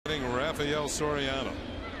Rafael Soriano,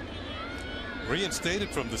 reinstated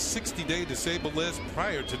from the 60-day disabled list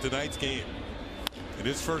prior to tonight's game. In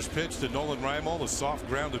his first pitch to Nolan Reimold, a soft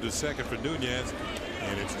grounder to second for Nunez,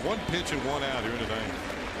 and it's 1 pitch and 1 out here tonight.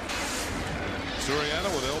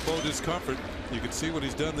 Soriano with elbow discomfort. You can see what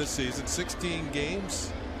he's done this season. 16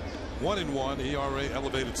 games, 1-1. ERA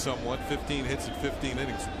elevated somewhat. 15 hits in 15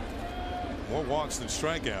 innings. More walks than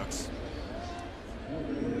strikeouts.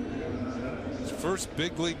 His first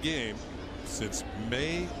big league game since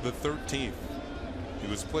May the 13th. He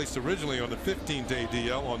was placed originally on the 15-day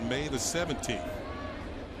DL on May the 17th.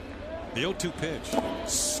 The 0-2 pitch.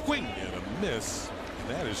 Swing and a miss. And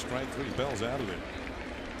that is strike 3. Bell's out of it.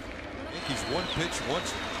 Yankees 1 pitch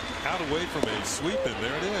once out away from a sweep, and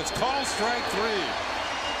there it is. Call strike 3.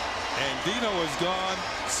 And Dino is gone.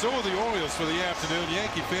 So are the Orioles for the afternoon.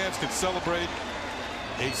 Yankee fans can celebrate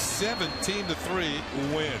a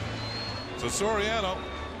 17-3 win. So Soriano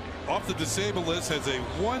off the disabled list has a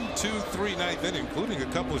 1-2-3 ninth inning, including a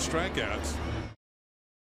couple of strikeouts.